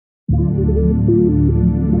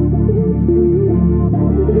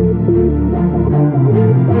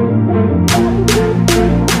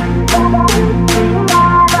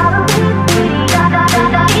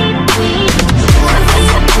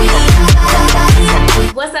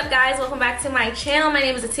my channel. My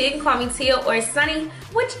name is Tia. You can call me Tia or Sunny,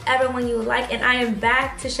 whichever one you like, and I am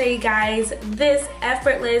back to show you guys this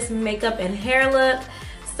effortless makeup and hair look.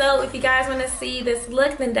 So if you guys want to see this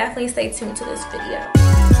look, then definitely stay tuned to this video.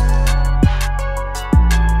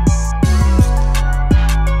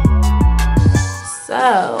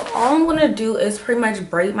 So all I'm gonna do is pretty much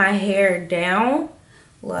braid my hair down.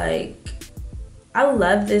 Like, I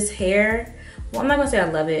love this hair. Well, I'm not gonna say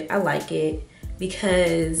I love it, I like it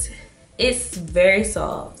because it's very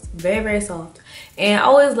soft, very soft. And I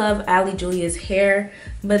always love Ali Julia's hair,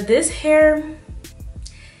 but this hair,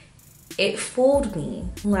 it fooled me.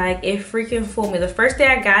 Like, it freaking fooled me. The first day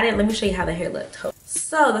I got it, let me show you how the hair looked.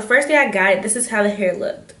 So the first day I got it, this is how the hair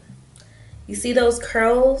looked. You see those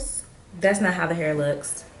curls? That's not how the hair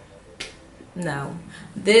looks. No,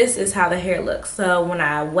 this is how the hair looks. So when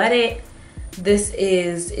I wet it, this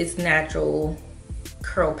is its natural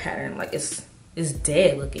curl pattern. Like, it's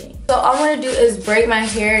dead looking. So all I'm gonna do is braid my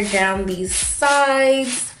hair down these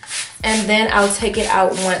sides, and then I'll take it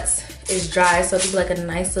out once it's dry, so it'll be like a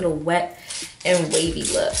nice little wet and wavy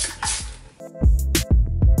look.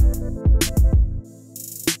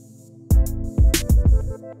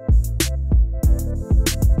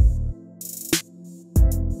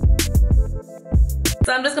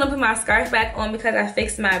 So I'm just gonna put my scarf back on because I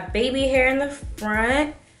fixed my baby hair in the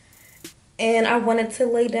front and I wanted to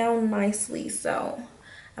lay down nicely. So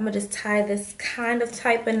I'm gonna just tie this kind of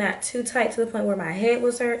tight, but not too tight to the point where my head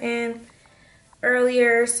was hurting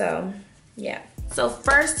earlier. So yeah. So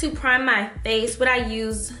first, to prime my face, what I'm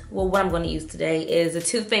gonna use today is a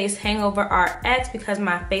Faced Hangover RX because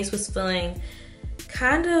my face was feeling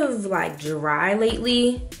kind of like dry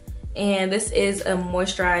lately. And this is a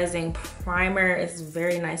moisturizing primer. It's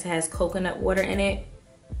very nice. It has coconut water in it,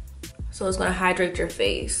 so it's gonna hydrate your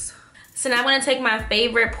face. So now I'm gonna take my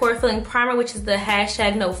favorite pore filling primer, which is the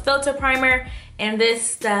 #NoFilter primer, and this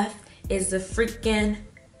stuff is the freaking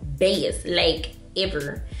best, like,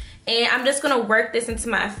 ever. And I'm just gonna work this into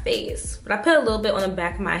my face, but I put a little bit on the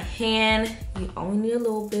back of my hand. You only need a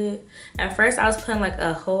little bit. At first I was putting like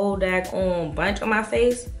a whole daggone bunch on my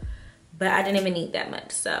face, but I didn't even need that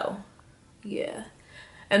much, so yeah.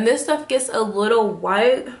 And this stuff gets a little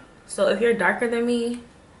white, so if you're darker than me,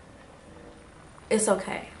 it's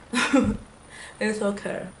okay. It's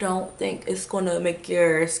okay. Don't think it's gonna make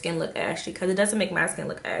your skin look ashy, because it doesn't make my skin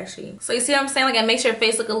look ashy. So you see what I'm saying? Like, it makes your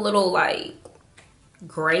face look a little like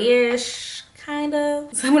grayish, kind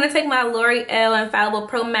of. So I'm gonna take my L'Oreal Infallible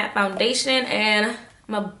Pro Matte Foundation and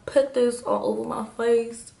I'm gonna put this all over my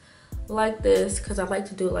face like this, because I like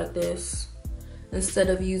to do it like this instead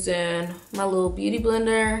of using my little beauty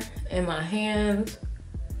blender in my hands.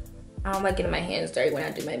 I don't like getting my hands dirty when I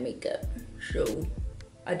do my makeup, so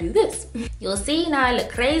I do this. You'll see now I look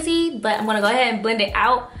crazy, but I'm gonna go ahead and blend it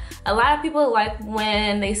out. A lot of people like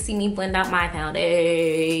when they see me blend out my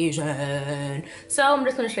foundation, so I'm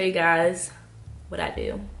just gonna show you guys what I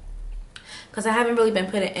do, because I haven't really been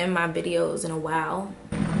putting it in my videos in a while.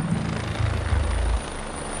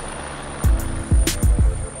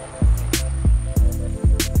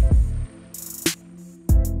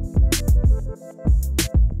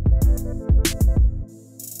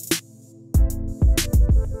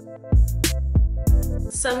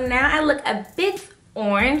 So now I look a bit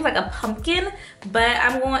orange, like a pumpkin, but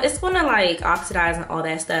it's gonna like oxidize and all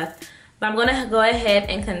that stuff. But I'm gonna go ahead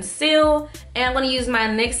and conceal, and I'm gonna use my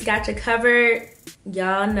NYX Gotcha Covered.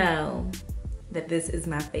 Y'all know that this is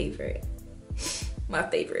my favorite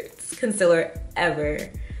concealer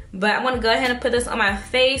ever. But I'm gonna go ahead and put this on my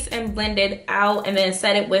face and blend it out, and then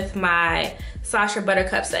set it with my Sacha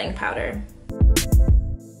Buttercup setting powder.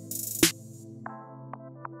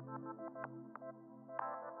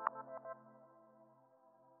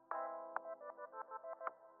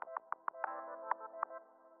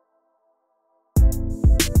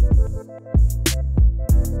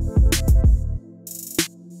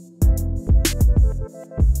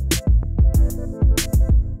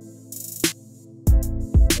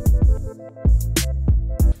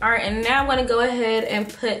 Alright, and now I'm going to go ahead and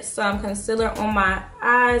put some concealer on my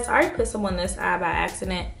eyes. I already put some on this eye by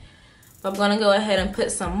accident, but I'm going to go ahead and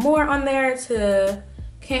put some more on there to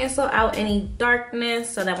cancel out any darkness,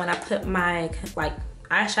 so that when I put my like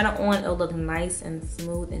eyeshadow on, it'll look nice and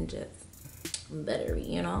smooth and just buttery,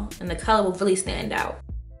 you know, and the color will really stand out.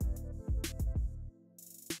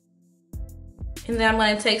 And then I'm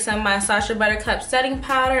going to take some of my Sacha Buttercup setting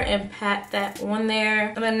powder and pat that on there.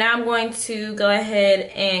 And then now I'm going to go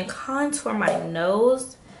ahead and contour my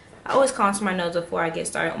nose. I always contour my nose before I get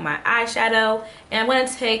started on my eyeshadow. And I'm going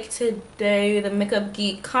to take today the Makeup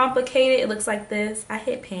Geek Complicated. It looks like this. I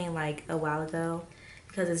hit pan like a while ago.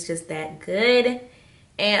 because it's just that good.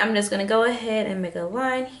 And I'm just gonna go ahead and make a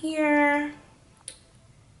line here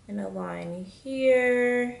and a line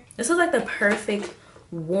here. This is like the perfect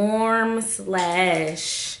warm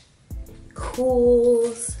slash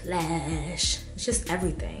cool slash, it's just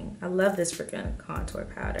everything. I love this freaking contour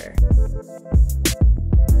powder.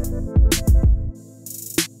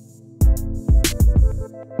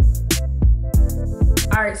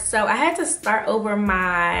 All right, so I had to start over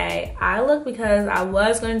my eye look because I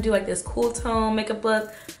was gonna do like this cool tone makeup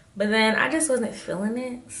look, but then I just wasn't feeling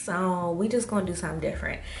it. So we just gonna do something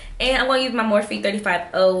different. And I'm gonna use my Morphe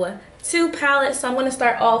 3502 palette. So I'm gonna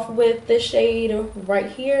start off with this shade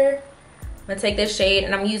right here. I'm gonna take this shade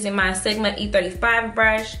and I'm using my Sigma E35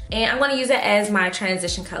 brush, and I'm gonna use it as my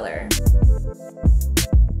transition color.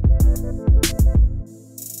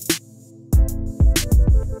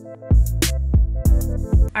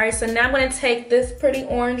 All right, so now I'm gonna take this pretty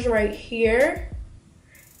orange right here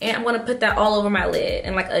and I'm gonna put that all over my lid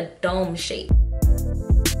in like a dome shape.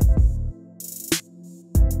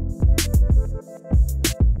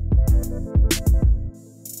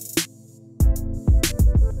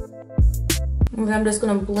 And I'm just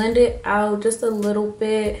gonna blend it out just a little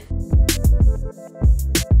bit.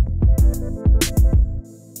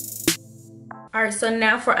 All right, so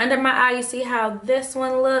now for under my eye, you see how this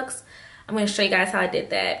one looks? I'm gonna show you guys how I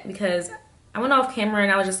did that because I went off camera and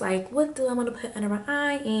I was just like, what do I want to put under my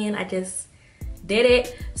eye? And I just did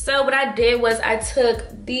it. So what I did was I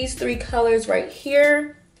took these three colors right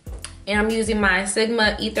here and I'm using my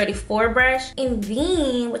Sigma E34 brush. And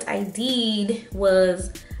then what I did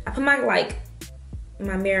was I put my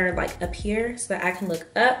mirror like up here so that I can look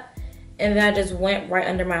up. And then I just went right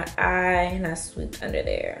under my eye and I swooped under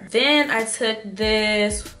there. Then I took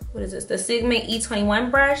this, what is this? The Sigma E21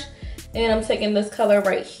 brush. And I'm taking this color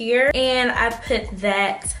right here and I put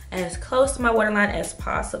that as close to my waterline as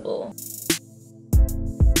possible.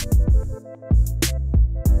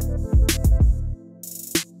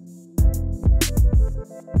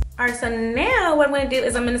 All right, so now what I'm gonna do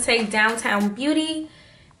is I'm gonna take Downtown Beauty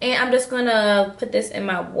and I'm just gonna put this in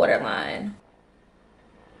my waterline.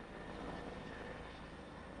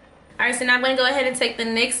 All right, so now I'm gonna go ahead and take the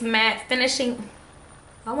NYX Matte Finishing,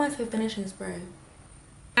 I want to say finishing spray.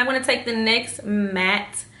 I'm gonna take the NYX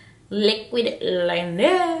Matte Liquid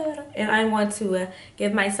Liner and I want to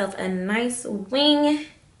give myself a nice wing,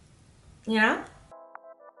 you know?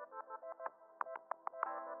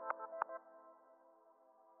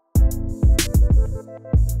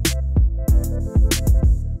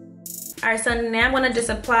 All right, so now I'm gonna just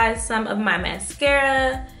apply some of my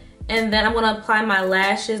mascara and then I'm gonna apply my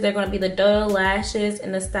lashes. They're gonna be the Dodo lashes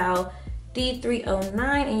in the style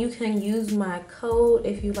D309, and you can use my code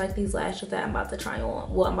if you like these lashes that I'm about to try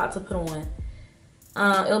on. Well, I'm about to put on.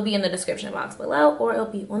 It'll be in the description box below or it'll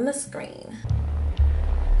be on the screen.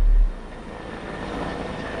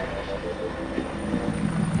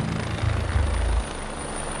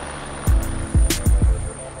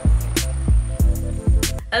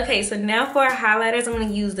 Okay, so now for our highlighters, I'm gonna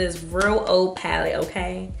use this real old palette,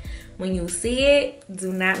 okay? When you see it,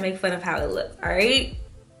 do not make fun of how it looks, all right?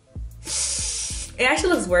 It actually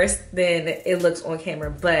looks worse than it looks on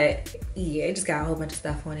camera, but yeah, it just got a whole bunch of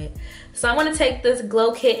stuff on it. So I'm gonna take this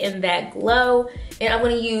glow kit in That Glow, and I'm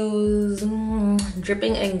gonna use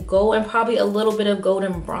Dripping in Gold and probably a little bit of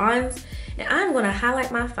golden bronze. And I'm gonna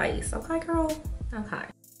highlight my face, okay girl? Okay.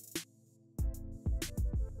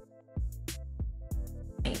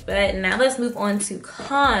 But now let's move on to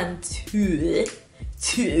contour.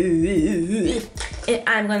 And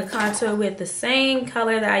I'm gonna contour with the same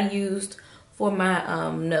color that I used for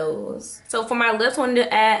my nose. So for my lips, I wanted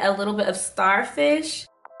to add a little bit of Starfish.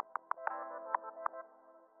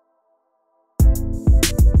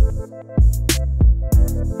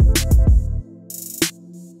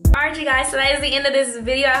 Alright you guys, so that is the end of this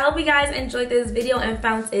video. I hope you guys enjoyed this video and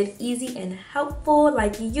found it easy and helpful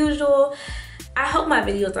like usual. I hope my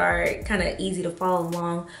videos are kind of easy to follow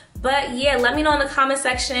along. But yeah, let me know in the comment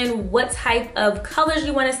section what type of colors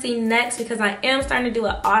you want to see next, because I am starting to do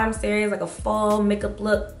an autumn series, like a fall makeup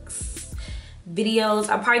looks videos.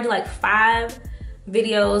 I'll probably do like 5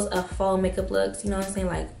 videos of fall makeup looks, you know what I'm saying,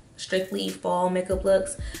 like strictly fall makeup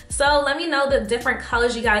looks. So let me know the different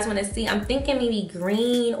colors you guys want to see. I'm thinking maybe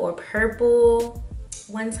green or purple.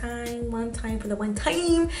 One time for the one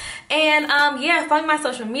time. And yeah, follow my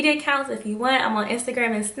social media accounts if you want. I'm on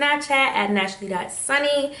Instagram and Snapchat at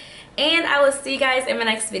naturally.sunny. And I will see you guys in my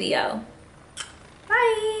next video.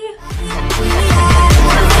 Bye.